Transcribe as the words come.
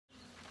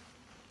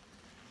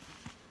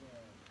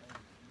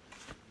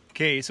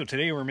Okay, so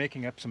today we're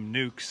making up some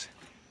nucs,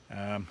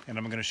 and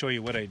I'm going to show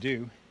you what I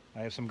do.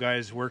 I have some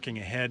guys working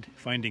ahead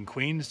finding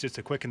queens just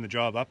to quicken the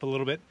job up a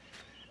little bit.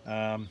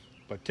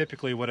 But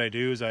typically what I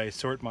do is I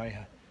sort my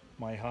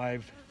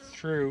hive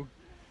through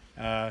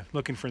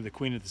looking for the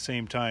queen at the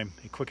same time.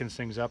 It quickens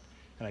things up,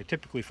 and I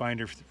typically find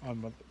her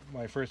on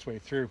my first way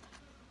through.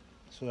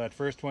 So that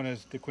first one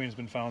is the queen's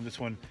been found. This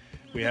one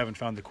we haven't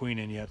found the queen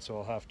in yet, so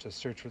I'll have to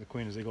search for the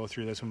queen as I go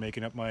through this one,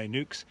 making up my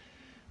nucs.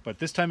 But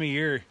this time of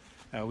year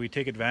we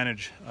take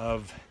advantage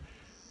of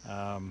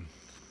the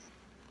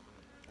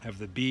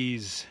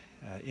bees'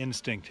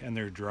 instinct and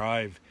their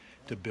drive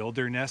to build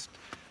their nest.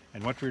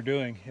 And what we're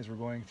doing is we're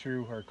going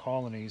through our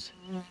colonies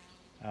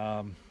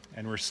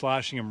and we're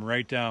slashing them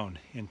right down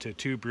into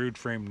 2 brood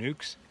frame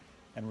nucs,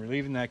 and we're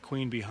leaving that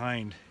queen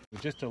behind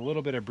with just a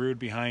little bit of brood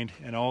behind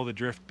and all the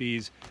drift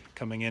bees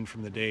coming in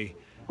from the day.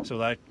 So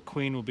that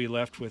queen will be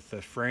left with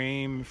a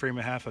frame and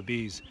a half of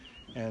bees.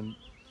 And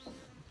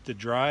the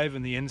drive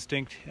and the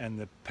instinct and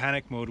the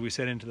panic mode we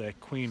set into that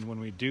queen, when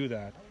we do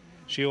that,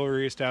 she'll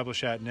reestablish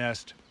that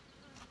nest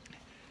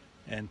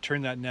and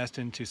turn that nest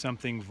into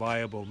something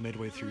viable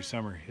midway through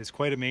summer. It's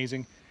quite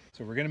amazing.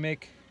 So we're going to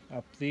make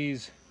up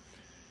these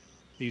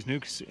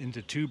nucs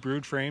into 2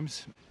 brood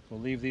frames. We'll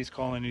leave these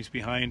colonies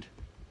behind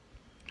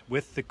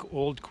with the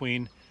old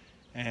queen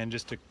and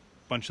just a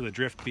bunch of the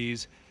drift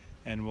bees,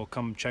 and we'll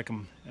come check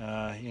them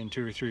in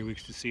 2 or 3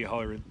 weeks to see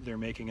how they're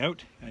making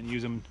out and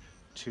use them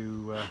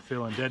to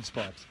fill in dead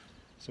spots.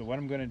 So what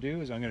I'm going to do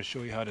is I'm going to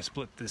show you how we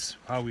split these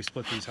hives.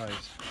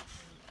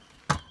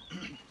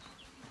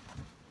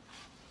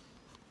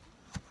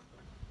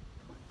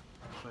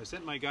 So I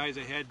sent my guys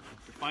ahead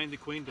to find the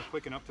queen to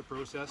quicken up the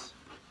process.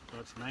 So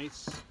that's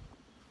nice.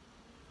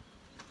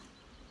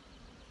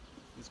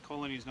 This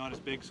colony is not as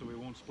big, so we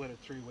won't split it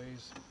 3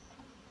 ways.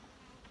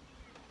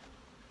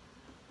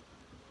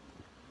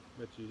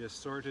 But you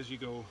just sort as you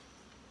go.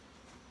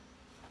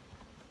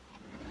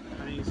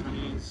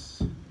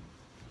 Honeys,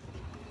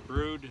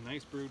 brood, a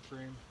nice brood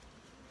frame.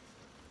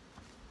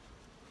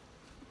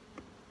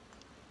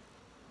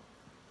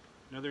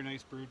 Another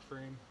nice brood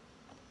frame.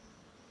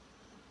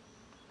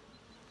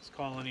 This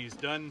colony is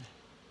done.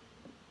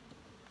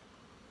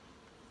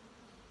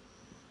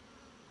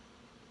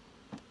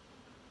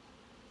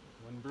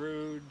 One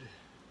brood.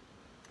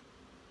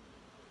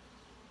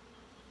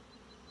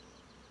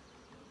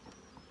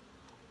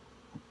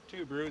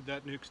 Two brood,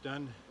 that nuc's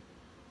done.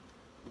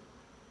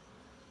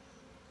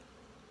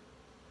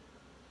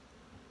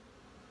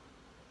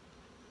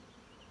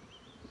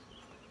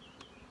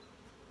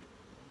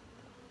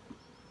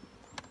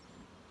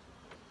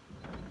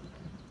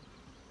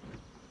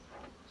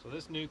 So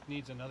this nuc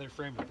needs another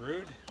frame of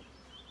brood.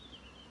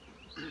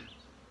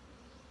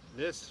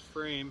 This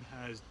frame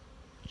has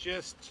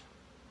just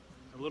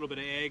a little bit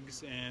of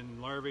eggs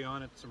and larvae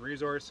on it, some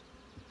resource.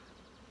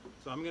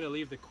 So I'm going to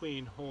leave the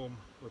queen home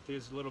with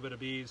these little bit of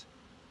bees.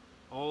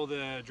 All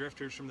the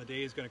drifters from the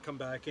day is going to come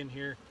back in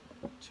here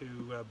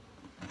to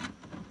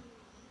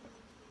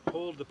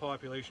hold the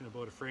population of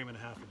about a frame and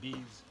a half of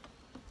bees.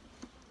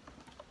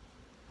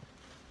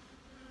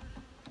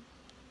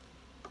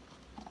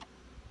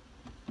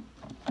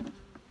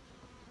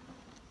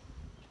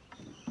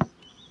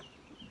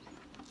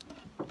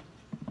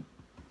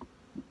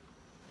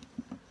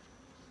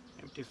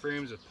 Empty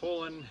frames of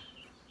pollen.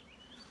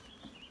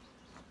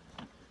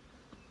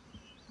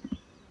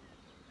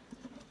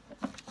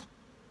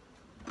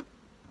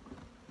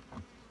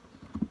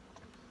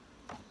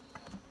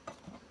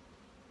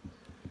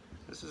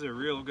 This is a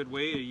real good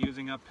way of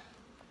using up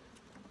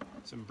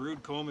some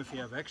brood comb if you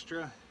have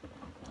extra.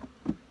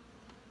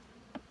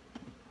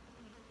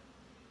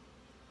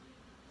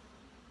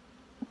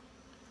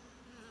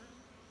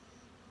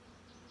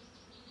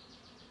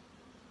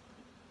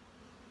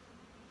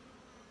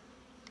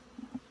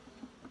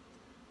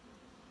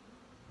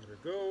 There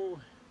we go.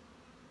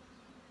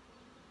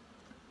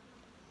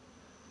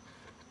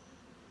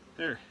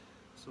 There.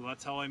 So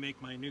that's how I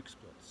make my nuc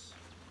splits.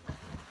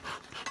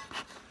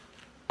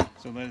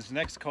 So this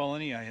next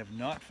colony, I have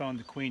not found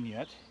the queen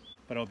yet,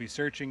 but I'll be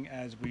searching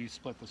as we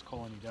split this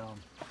colony down.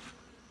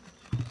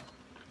 The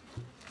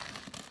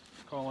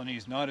colony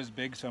is not as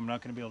big, so I'm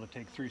not going to be able to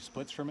take 3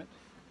 splits from it.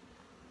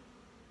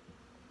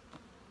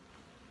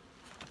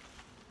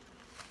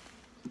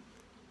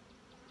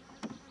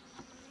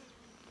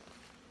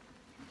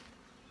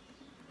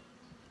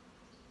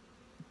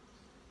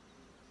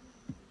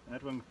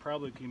 That one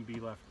probably can be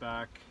left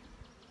back.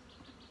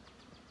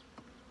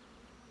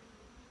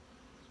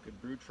 Good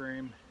brood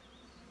frame.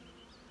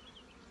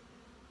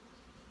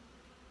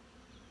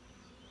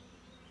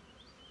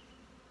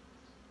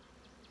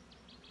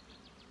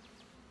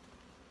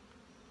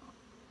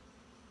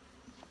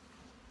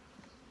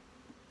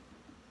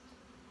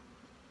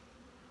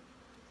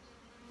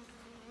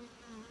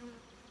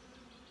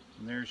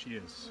 And there she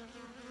is.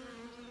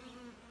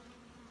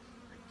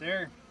 Right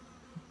there.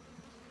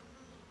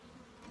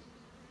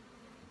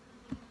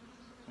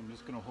 I'm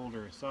just going to hold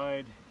her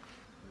aside.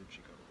 Where'd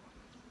she go?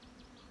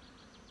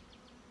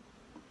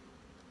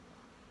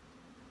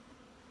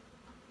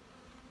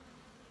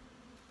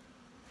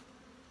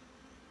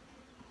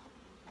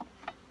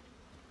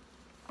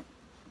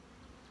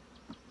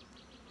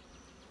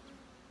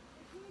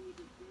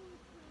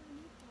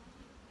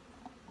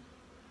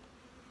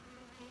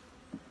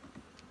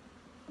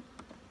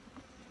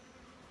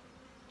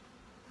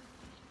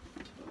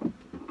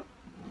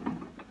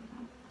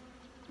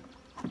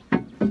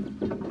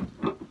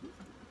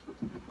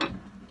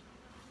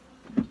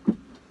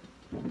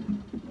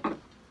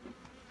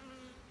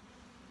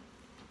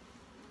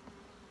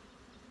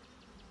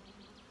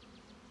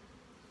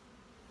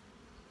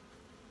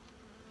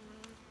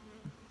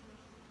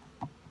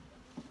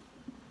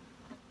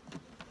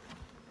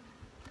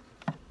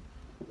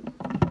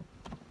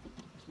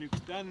 nuke's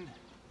done.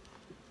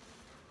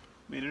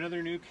 Made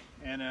another nuke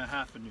and a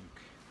half a nuke.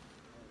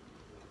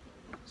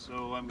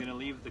 So I'm going to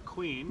leave the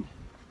queen,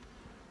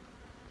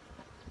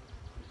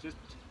 just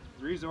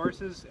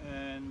resources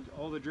and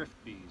all the drift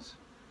bees.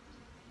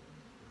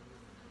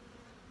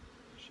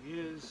 She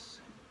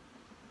is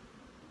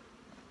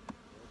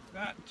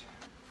that.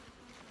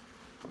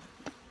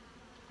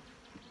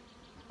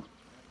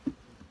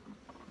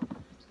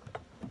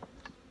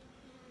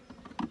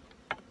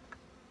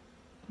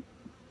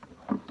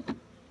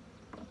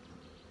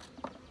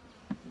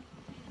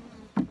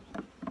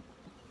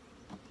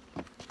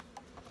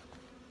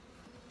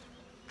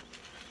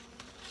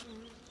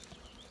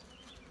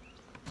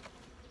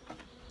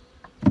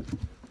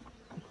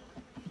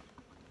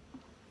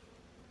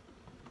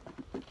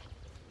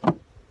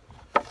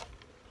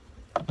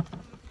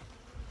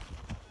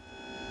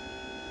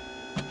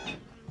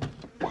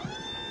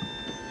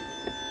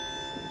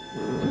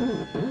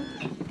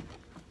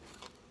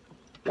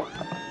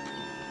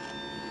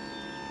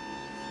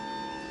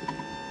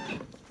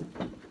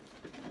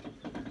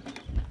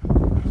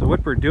 So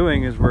what we're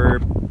doing is we're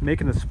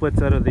making the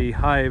splits out of the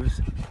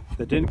hives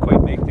that didn't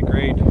quite make the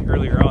grade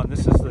earlier on.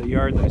 This is the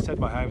yard that I set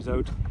my hives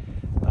out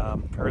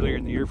earlier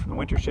in the year from the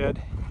winter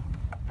shed.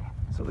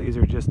 So these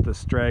are just the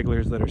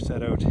stragglers that are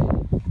set out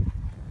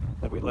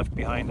that we left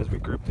behind as we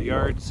grouped the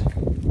yards,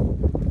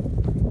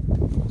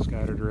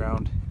 scattered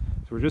around.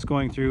 So we're just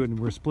going through and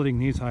we're splitting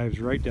these hives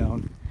right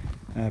down,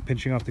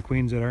 pinching off the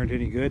queens that aren't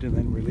any good, and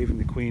then we're leaving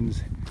the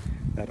queens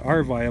that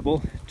are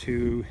viable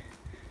to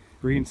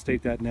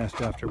reinstate that nest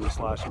after we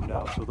slash them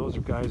down. So those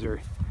guys are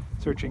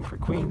searching for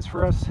queens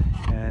for us,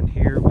 and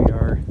here we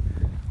are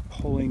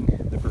pulling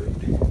the brood.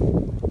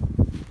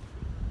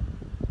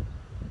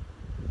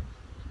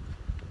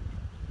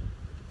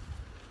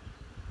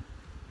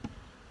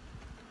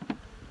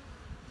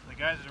 The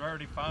guys that have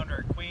already found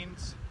our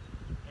queens,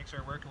 makes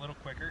our work a little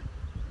quicker.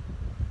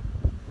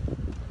 And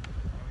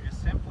we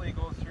just simply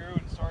go through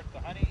and sort the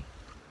honey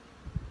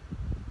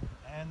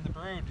and the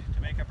brood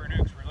to make up our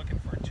nukes. We're looking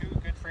for 2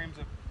 good frames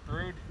of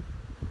brood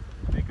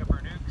to make up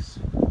our nukes.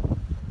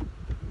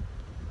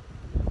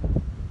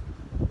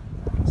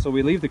 So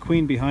we leave the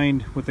queen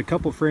behind with a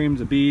couple frames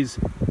of bees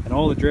and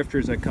all the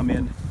drifters that come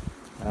in.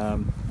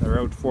 They're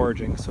out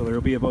foraging, so there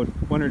will be about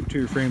 1 or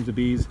 2 frames of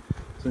bees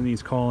in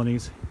these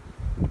colonies.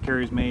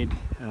 Carrie's made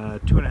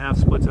 2.5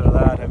 splits out of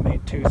that. I've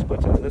made 2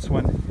 splits out of this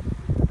one.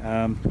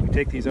 We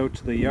take these out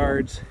to the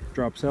yards,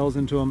 drop cells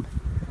into them,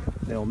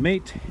 they'll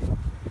mate.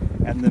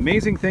 And the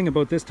amazing thing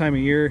about this time of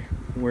year,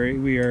 where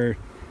we are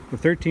the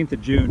 13th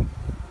of June,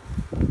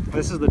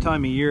 this is the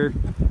time of year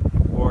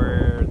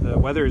where the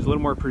weather is a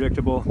little more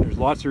predictable. There's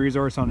lots of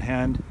resource on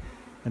hand,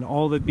 and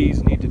all the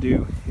bees need to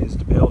do is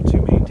to be able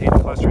to maintain the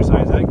cluster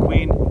size of that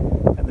queen,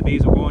 and the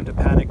bees will go into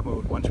panic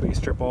mode once we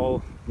strip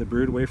all the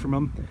brood away from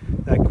them.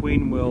 That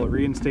queen will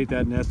reinstate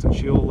that nest and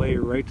she'll lay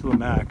right to the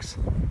max,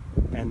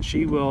 and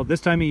she will,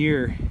 this time of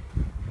year,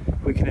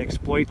 we can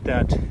exploit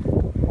that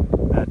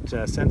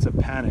sense of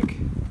panic.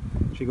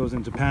 She goes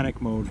into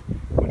panic mode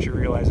when she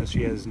realizes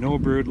she has no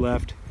brood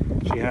left.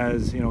 She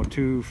has,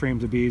 2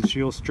 frames of bees.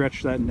 She'll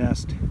stretch that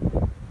nest,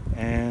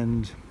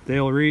 and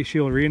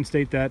she'll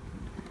reinstate that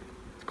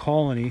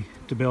colony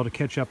to be able to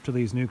catch up to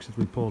these nukes that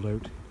we pulled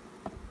out.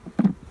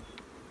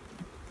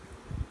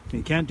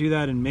 You can't do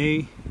that in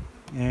May,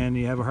 and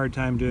you have a hard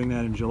time doing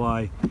that in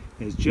July.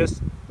 It's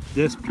just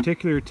this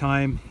particular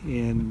time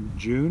in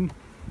June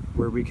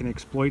where we can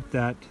exploit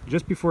that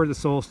just before the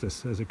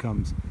solstice as it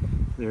comes.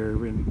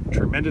 They're in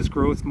tremendous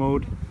growth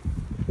mode,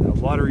 a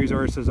lot of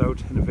resources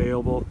out and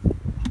available.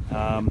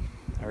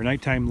 Our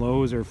nighttime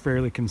lows are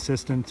fairly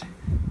consistent.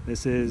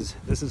 This is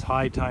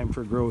high time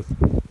for growth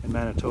in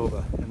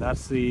Manitoba, and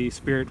that's the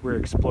spirit we're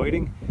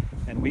exploiting.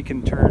 And we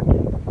can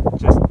turn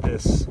just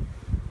this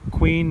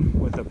queen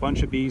with a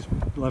bunch of bees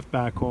left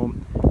back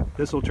home.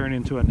 This will turn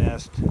into a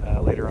nest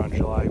later on in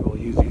July. We'll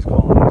use these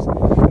colonies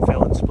to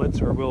fill in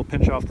splits, or we'll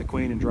pinch off the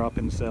queen and drop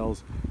in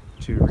cells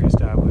to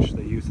reestablish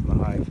the youth in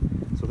the hive.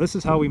 So this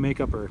is how we make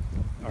up our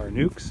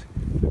nukes.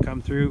 We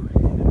come through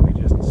and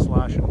we just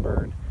slash and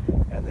burn,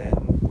 and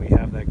then we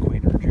have that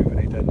queen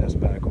rejuvenate that nest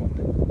back home.